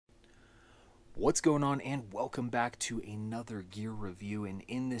What's going on, and welcome back to another gear review. And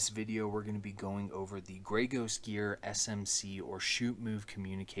in this video we're going to be going over the Grey Ghost Gear SMC, or Shoot Move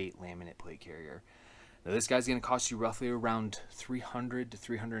Communicate laminate plate carrier. Now this guy's going to cost you roughly around $300 to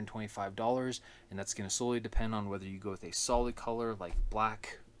 $325, and that's going to solely depend on whether you go with a solid color like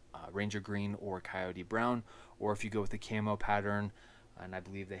black, Ranger green, or coyote brown, or if you go with the camo pattern. And I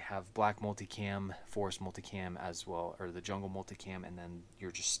believe they have black multicam, forest multicam as well, or the jungle multicam, and then your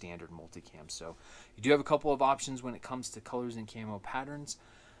just standard multicam. So you do have a couple of options when it comes to colors and camo patterns.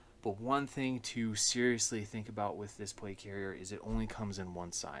 But one thing to seriously think about with this plate carrier is it only comes in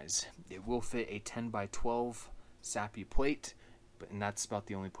one size. It will fit a 10 by 12 sappy plate, and that's about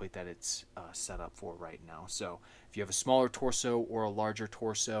the only plate that it's set up for right now. So if you have a smaller torso or a larger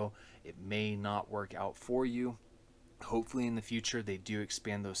torso, it may not work out for you. Hopefully in the future they do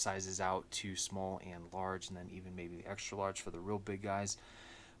expand those sizes out to small and large, and then even maybe extra large for the real big guys.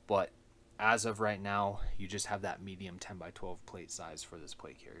 But as of right now, you just have that medium 10 by 12 plate size for this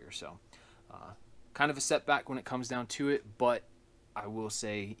plate carrier. So kind of a setback when it comes down to it, but I will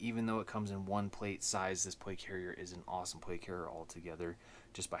say, even though it comes in one plate size, this plate carrier is an awesome plate carrier altogether,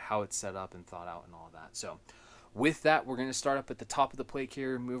 just by how it's set up and thought out and all that. So with that, we're going to start up at the top of the plate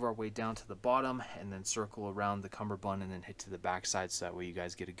carrier, move our way down to the bottom, and then circle around the cummerbund and then hit to the back side, so that way you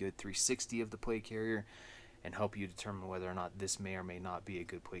guys get a good 360 of the plate carrier and help you determine whether or not this may or may not be a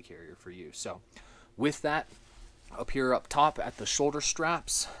good plate carrier for you. So with that, up here up top at the shoulder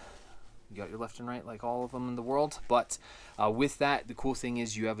straps, you got your left and right like all of them in the world. But with that, the cool thing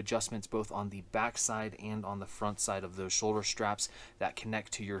is you have adjustments both on the back side and on the front side of those shoulder straps that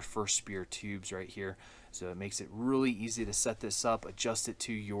connect to your first spear tubes right here. So it makes it really easy to set this up, adjust it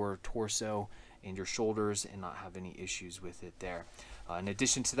to your torso and your shoulders, and not have any issues with it there. In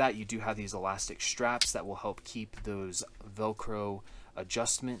addition to that, you do have these elastic straps that will help keep those Velcro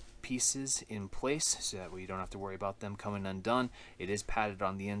adjustment pieces in place, so that way you don't have to worry about them coming undone. It is padded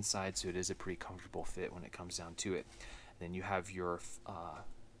on the inside, so it is a pretty comfortable fit when it comes down to it. Then you have your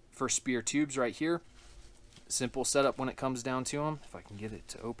first spear tubes right here. Simple setup when it comes down to them. If I can get it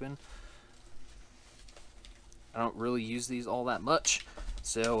to open. I don't really use these all that much,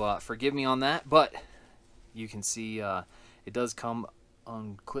 so forgive me on that, but you can see it does come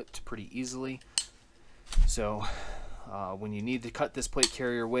unclipped pretty easily. So when you need to cut this plate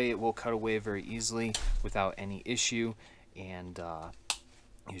carrier away, it will cut away very easily without any issue, and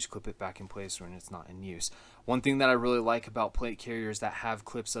you just clip it back in place when it's not in use. One thing that I really like about plate carriers that have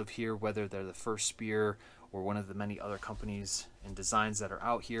clips up here, whether they're the First Spear or one of the many other companies and designs that are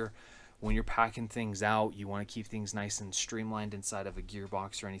out here, when you're packing things out, you want to keep things nice and streamlined inside of a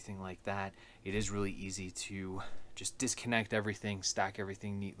gearbox or anything like that. It is really easy to just disconnect everything, stack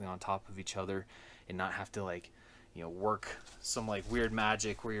everything neatly on top of each other, and not have to, like, you know, work some like weird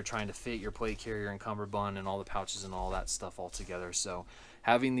magic where you're trying to fit your plate carrier and cummerbund and all the pouches and all that stuff all together. So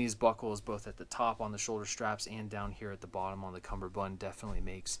having these buckles both at the top on the shoulder straps and down here at the bottom on the cummerbund definitely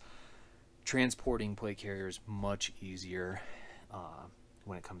makes transporting plate carriers much easier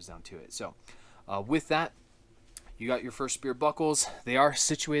when it comes down to it. So with that, you got your First Spear buckles. They are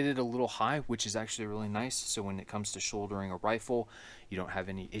situated a little high, which is actually really nice, so when it comes to shouldering a rifle, you don't have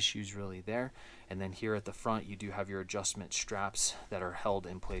any issues really there. And then here at the front, you do have your adjustment straps that are held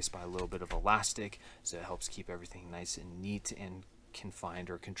in place by a little bit of elastic, so it helps keep everything nice and neat and confined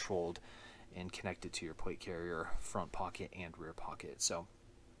or controlled and connected to your plate carrier front pocket and rear pocket. So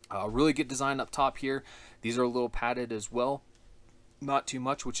really good design up top here. These are a little padded as well. Not too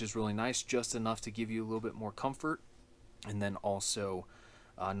much, which is really nice, just enough to give you a little bit more comfort, and then also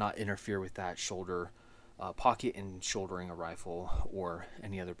not interfere with that shoulder pocket and shouldering a rifle or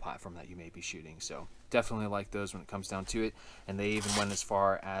any other platform that you may be shooting. So definitely like those when it comes down to it. And they even went as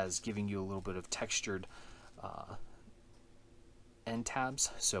far as giving you a little bit of textured end tabs,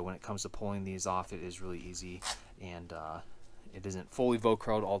 so when it comes to pulling these off, it is really easy, and it isn't fully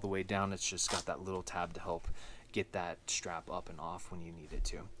Velcroed all the way down. It's just got that little tab to help get that strap up and off when you need it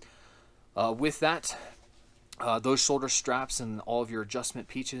to. With that, those shoulder straps and all of your adjustment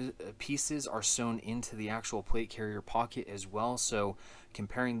pieces are sewn into the actual plate carrier pocket as well. So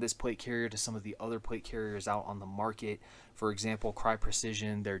comparing this plate carrier to some of the other plate carriers out on the market, for example, Cry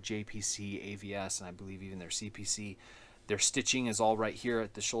Precision, their JPC, AVS, and I believe even their CPC, their stitching is all right here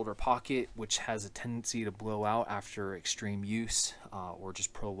at the shoulder pocket, which has a tendency to blow out after extreme use or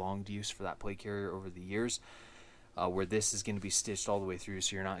just prolonged use for that plate carrier over the years. Where this is going to be stitched all the way through,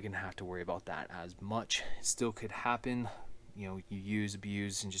 so you're not going to have to worry about that as much. It still could happen you use,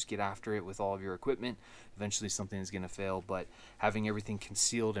 abuse, and just get after it with all of your equipment, eventually something is going to fail. But having everything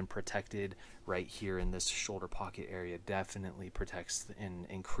concealed and protected right here in this shoulder pocket area definitely protects and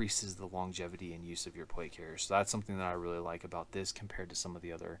increases the longevity and use of your plate carrier. So that's something that I really like about this compared to some of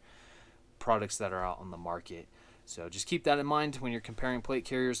the other products that are out on the market. So just keep that in mind when you're comparing plate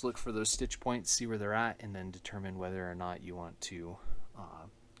carriers. Look for those stitch points, see where they're at, and then determine whether or not you want to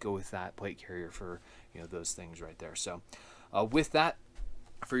go with that plate carrier for those things right there. So with that,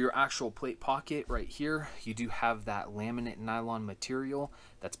 for your actual plate pocket right here, you do have that laminate nylon material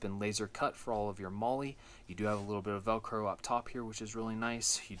that's been laser cut for all of your MOLLE. You do have a little bit of Velcro up top here, which is really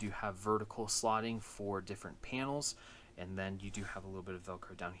nice. You do have vertical slotting for different panels, and then you do have a little bit of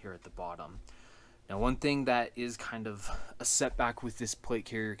Velcro down here at the bottom. Now, one thing that is kind of a setback with this plate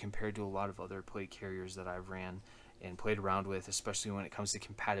carrier compared to a lot of other plate carriers that I've ran and played around with, especially when it comes to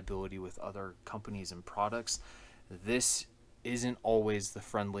compatibility with other companies and products, this isn't always the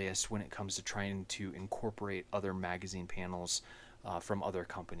friendliest when it comes to trying to incorporate other magazine panels from other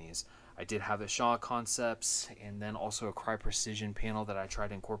companies. I did have a Shaw Concepts and then also a Cry Precision panel that I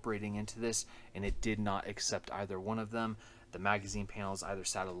tried incorporating into this, and it did not accept either one of them. The magazine panels either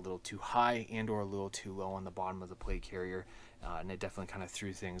sat a little too high and or a little too low on the bottom of the plate carrier, and it definitely kind of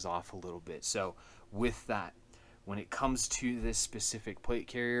threw things off a little bit. So with that, when it comes to this specific plate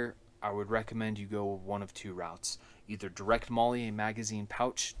carrier, I would recommend you go one of two routes. Either direct MOLLE a magazine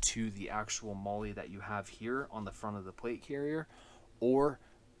pouch to the actual MOLLE that you have here on the front of the plate carrier, or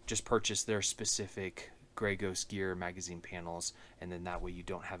just purchase their specific Grey Ghost Gear magazine panels, and then that way you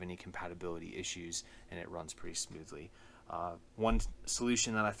don't have any compatibility issues and it runs pretty smoothly. One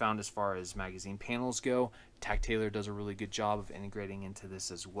solution that I found as far as magazine panels go, Tack Taylor does a really good job of integrating into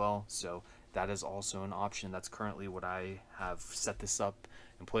this as well, so that is also an option. That's currently what I have set this up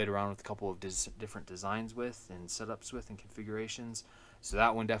and played around with a couple of different designs with and setups with and configurations. So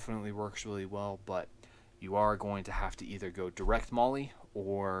that one definitely works really well, but you are going to have to either go direct MOLLE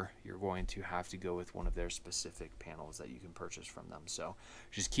or you're going to have to go with one of their specific panels that you can purchase from them. So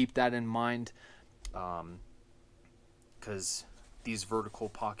just keep that in mind, because these vertical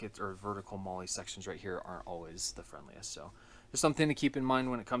pockets or vertical MOLLE sections right here aren't always the friendliest. So just something to keep in mind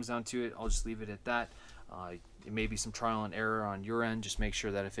when it comes down to it. I'll just leave it at that. It may be some trial and error on your end. Just make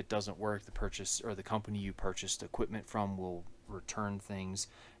sure that if it doesn't work, the purchase or the company you purchased equipment from will return things,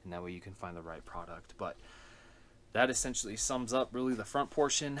 and that way you can find the right product. But that essentially sums up really the front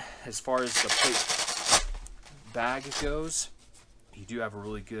portion. As far as the plate bag goes, you do have a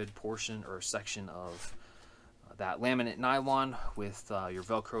really good portion or section of that laminate nylon with your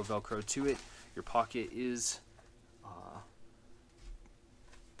Velcro to it. Your pocket is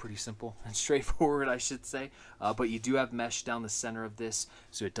pretty simple and straightforward, I should say, but you do have mesh down the center of this,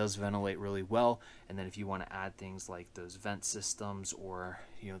 so it does ventilate really well. And then if you want to add things like those vent systems or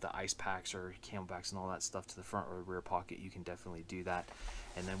the ice packs or camelbacks and all that stuff to the front or rear pocket, you can definitely do that.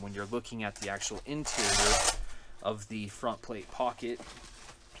 And then when you're looking at the actual interior of the front plate pocket,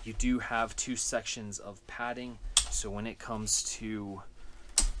 you do have two sections of padding. So when it comes to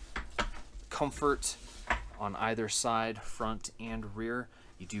comfort on either side, front and rear,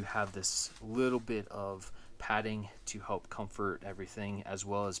 you do have this little bit of padding to help comfort everything, as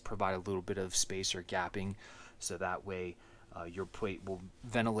well as provide a little bit of space or gapping, so that way your plate will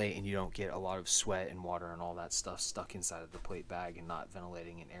ventilate and you don't get a lot of sweat and water and all that stuff stuck inside of the plate bag and not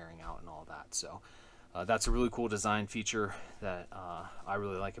ventilating and airing out and all that. So that's a really cool design feature that I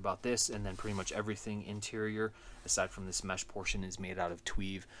really like about this. And then pretty much everything interior, aside from this mesh portion, is made out of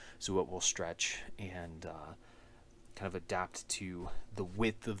tweave, so it will stretch and kind of adapt to the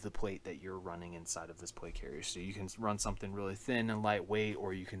width of the plate that you're running inside of this plate carrier. So you can run something really thin and lightweight,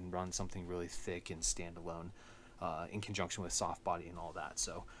 or you can run something really thick and standalone in conjunction with soft body and all that.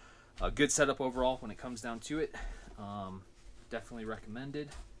 So a good setup overall when it comes down to it. Definitely recommended.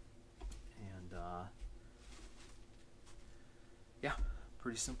 And yeah,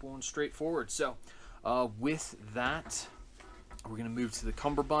 pretty simple and straightforward. So with that, we're going to move to the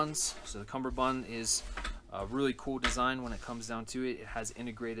cummerbunds. So the cummerbund is a really cool design when it comes down to it. It has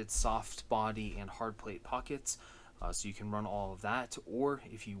integrated soft body and hard plate pockets, so you can run all of that, or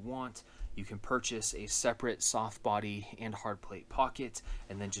if you want, you can purchase a separate soft body and hard plate pocket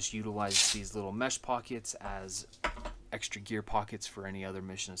and then just utilize these little mesh pockets as extra gear pockets for any other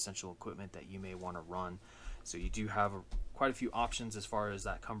mission essential equipment that you may want to run. So you do have quite a few options as far as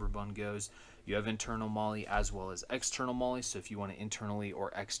that cummerbund goes. You have internal MOLLE as well as external MOLLE, so if you want to internally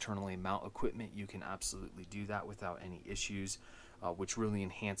or externally mount equipment, you can absolutely do that without any issues, which really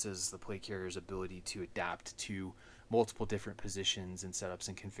enhances the plate carrier's ability to adapt to multiple different positions and setups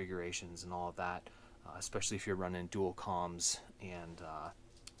and configurations and all of that especially if you're running dual comms and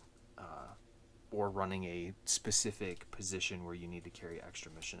or running a specific position where you need to carry extra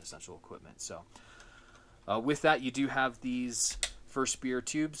mission essential equipment. So with that, you do have these first spear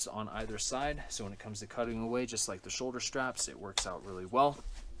tubes on either side. So when it comes to cutting away, just like the shoulder straps, it works out really well.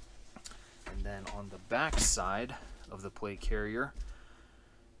 And then on the back side of the plate carrier,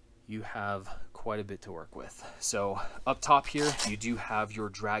 you have quite a bit to work with. So up top here, you do have your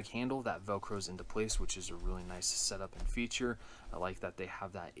drag handle that velcros into place, which is a really nice setup and feature. I like that they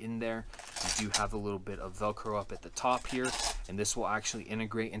have that in there. You do have a little bit of velcro up at the top here, and this will actually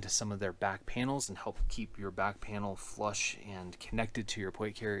integrate into some of their back panels and help keep your back panel flush and connected to your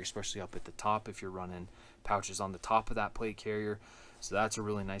plate carrier, especially up at the top if you're running pouches on the top of that plate carrier. So that's a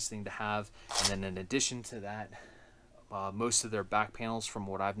really nice thing to have. And then in addition to that, most of their back panels, from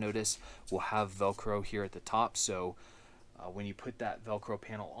what I've noticed, will have Velcro here at the top. So when you put that Velcro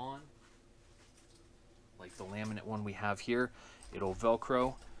panel on, like the laminate one we have here, it'll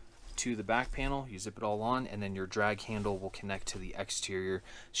Velcro to the back panel, you zip it all on, and then your drag handle will connect to the exterior,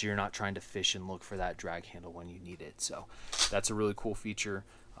 so you're not trying to fish and look for that drag handle when you need it. So that's a really cool feature,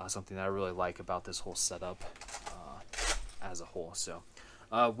 something that I really like about this whole setup as a whole. So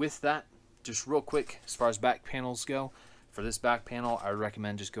with that, just real quick, as far as back panels go, for this back panel, I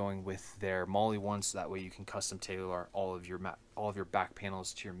recommend just going with their MOLLE ones, so that way you can custom tailor all of your back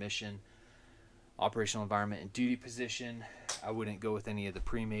panels to your mission, operational environment, and duty position. I wouldn't go with any of the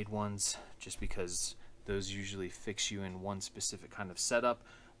pre-made ones, just because those usually fix you in one specific kind of setup,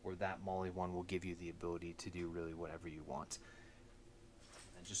 or that MOLLE one will give you the ability to do really whatever you want.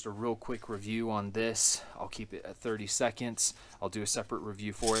 And just a real quick review on this. I'll keep it at 30 seconds. I'll do a separate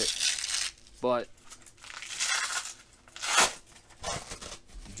review for it. But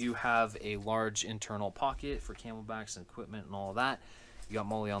you do have a large internal pocket for camelbacks and equipment and all that. You got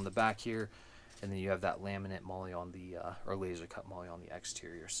MOLLE on the back here, and then you have that laminate MOLLE on the or laser cut MOLLE on the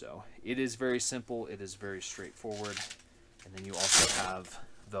exterior. So it is very simple, it is very straightforward. And then you also have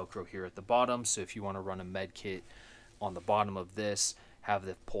Velcro here at the bottom, so if you want to run a med kit on the bottom of this, have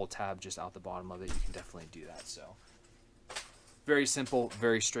the pull tab just out the bottom of it, you can definitely do that. So very simple,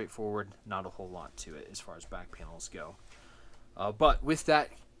 very straightforward, not a whole lot to it as far as back panels go. But with that,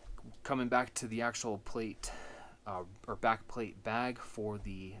 coming back to the actual plate or back plate bag for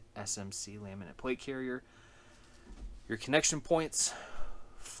the SMC laminate plate carrier, your connection points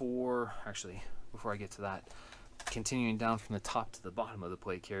for, actually, before I get to that, continuing down from the top to the bottom of the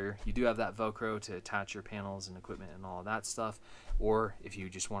plate carrier, you do have that Velcro to attach your panels and equipment and all of that stuff. Or if you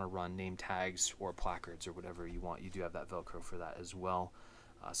just want to run name tags or placards or whatever you want, you do have that Velcro for that as well.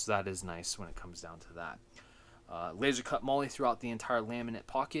 So that is nice when it comes down to that. Laser cut MOLLE throughout the entire laminate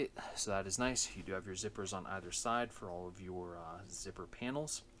pocket, so that is nice. You do have your zippers on either side for all of your zipper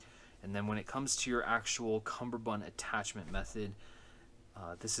panels. And then when it comes to your actual cummerbund attachment method,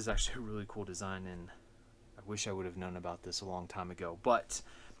 this is actually a really cool design, and I wish I would have known about this a long time ago. But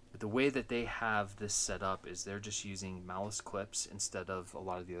the way that they have this set up is they're just using malice clips instead of a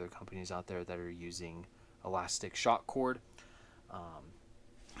lot of the other companies out there that are using elastic shock cord.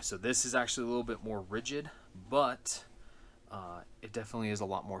 So this is actually a little bit more rigid, but it definitely is a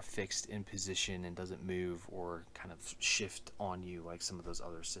lot more fixed in position and doesn't move or kind of shift on you like some of those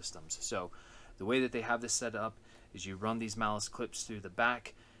other systems. So the way that they have this set up is you run these malice clips through the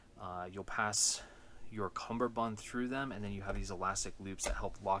back, you'll pass your cummerbund through them, and then you have these elastic loops that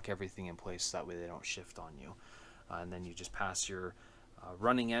help lock everything in place so that way they don't shift on you. And then you just pass your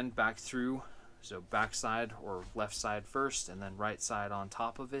running end back through, so back side or left side first, and then right side on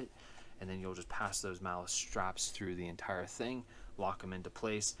top of it, and then you'll just pass those malice straps through the entire thing, lock them into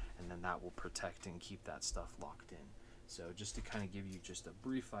place, and then that will protect and keep that stuff locked in. So just to kind of give you just a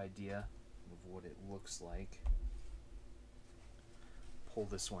brief idea of what it looks like, pull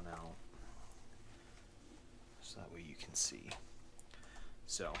this one out so that way you can see.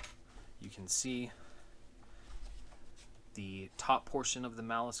 So you can see the top portion of the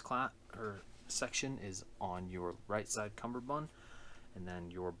malice section is on your right side cummerbund, and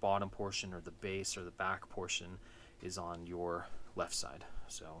then your bottom portion or the base or the back portion is on your left side.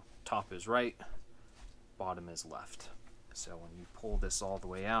 So top is right, bottom is left. So when you pull this all the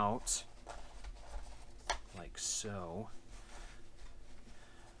way out, like so,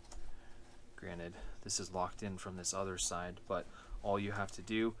 granted this is locked in from this other side, but all you have to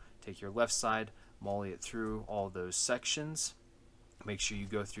do, take your left side, MOLLE it through all those sections. Make sure you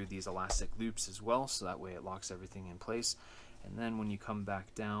go through these elastic loops as well, so that way it locks everything in place. And then when you come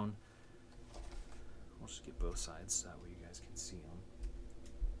back down, we'll just get both sides so that way you guys can see them.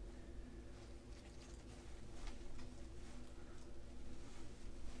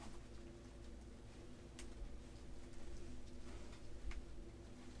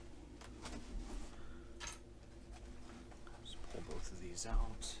 these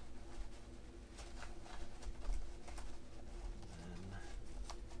out. And then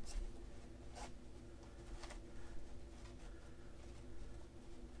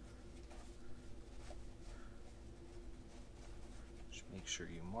just make sure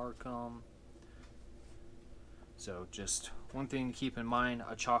you mark them. So just one thing to keep in mind,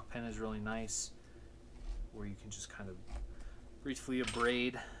 a chalk pen is really nice where you can just kind of briefly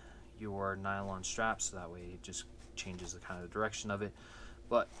abrade your nylon strap, so that way it just changes the kind of direction of it.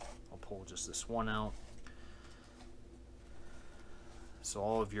 But I'll pull just this one out. So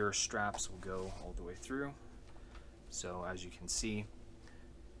all of your straps will go all the way through. So as you can see,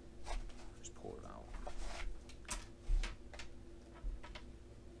 just pull it out.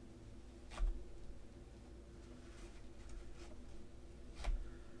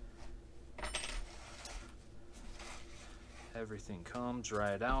 Everything comes,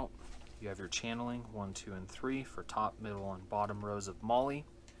 dry it out. You have your channeling 1, 2, and 3 for top, middle, and bottom rows of moly.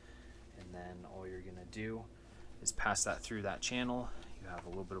 And then all you're gonna do is pass that through that channel. You have a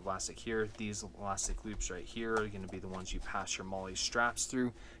little bit of elastic here. These elastic loops right here are gonna be the ones you pass your moly straps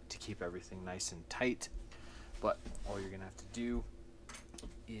through to keep everything nice and tight. But all you're gonna have to do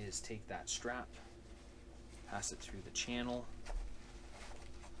is take that strap, pass it through the channel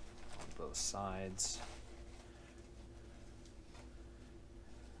on both sides.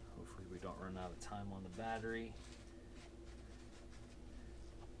 We don't run out of time on the battery.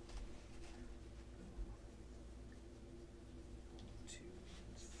 1, 2,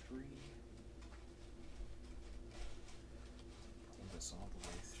 and 3. Pull this all the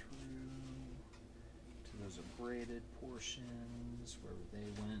way through to those abraded portions, wherever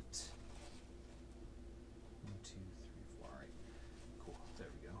they went. 1, 2, 3, 4. All right, cool. There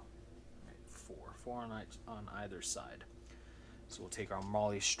we go. All right, 4 on either side. So we'll take our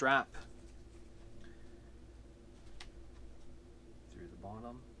moly strap through the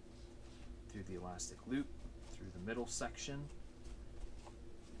bottom, through the elastic loop, through the middle section,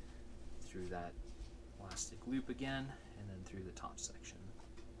 through that elastic loop again, and then through the top section.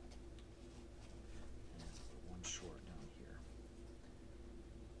 And put one short down here.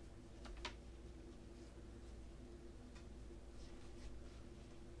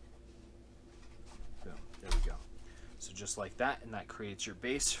 Boom, there we go. So just like that, and that creates your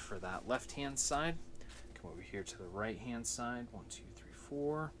base for that left-hand side. Come over here to the right-hand side. 1, 2, 3,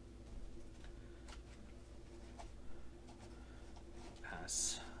 4.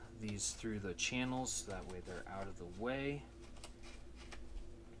 Pass these through the channels, so that way they're out of the way.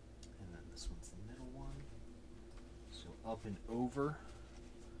 And then this one's the middle one. So up and over.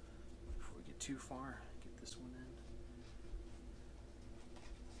 Before we get too far, get this one in.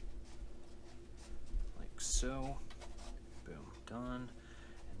 Like so. Boom, done.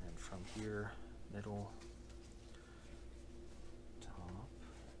 And then from here, middle, top.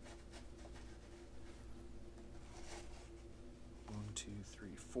 1, 2, 3,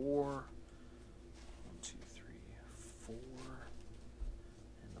 4. 1, 2, 3, 4.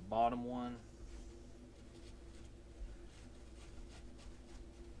 And the bottom one.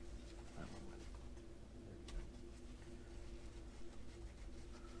 That one went.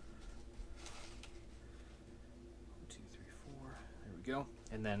 There we go.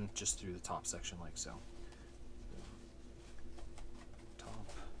 And then just through the top section like so. Top,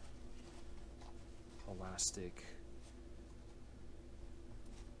 elastic,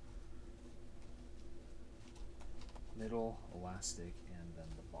 middle, elastic, and then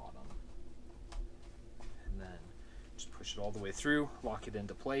the bottom. And then just push it all the way through, lock it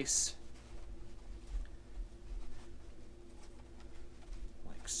into place.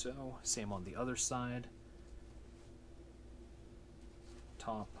 Like so. Same on the other side.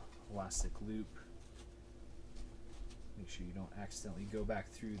 Top, elastic loop. Make sure you don't accidentally go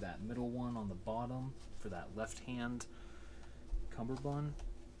back through that middle one on the bottom for that left hand cummerbund.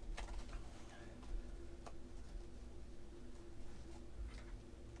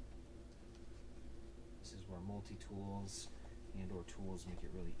 This is where multi-tools and or tools make it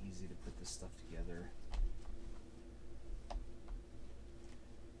really easy to put this stuff together.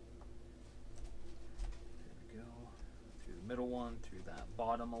 Middle one through that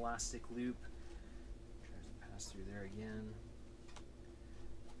bottom elastic loop, tries to pass through there again,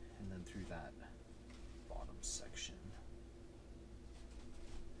 and then through that bottom section.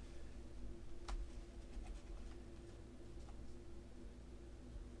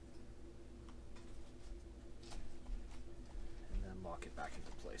 And then lock it back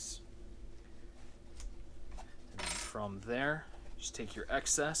into place. And then from there, just take your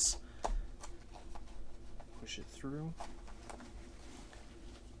excess, push it through.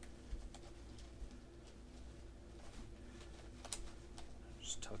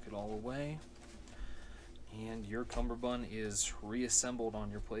 it all away, and your cummerbund is reassembled on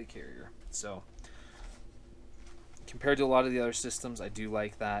your plate carrier. So compared to a lot of the other systems, I do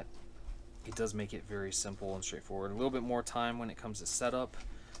like that. It does make it very simple and straightforward. A little bit more time when it comes to setup,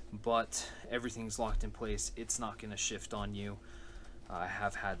 but everything's locked in place. It's not going to shift on you. I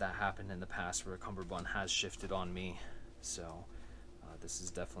have had that happen in the past where a cummerbund has shifted on me. So this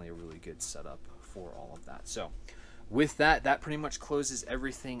is definitely a really good setup for all of that. So with that, that pretty much closes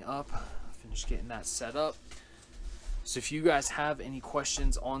everything up. Finish getting that set up. So if you guys have any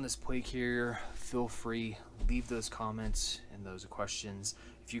questions on this plate carrier, feel free, leave those comments and those questions.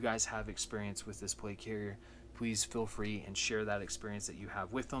 If you guys have experience with this plate carrier, please feel free and share that experience that you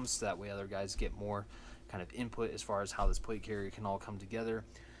have with them, so that way other guys get more kind of input as far as how this plate carrier can all come together.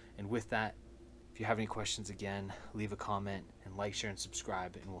 And with that, if you have any questions, again, leave a comment and like, share, and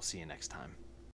subscribe, and we'll see you next time.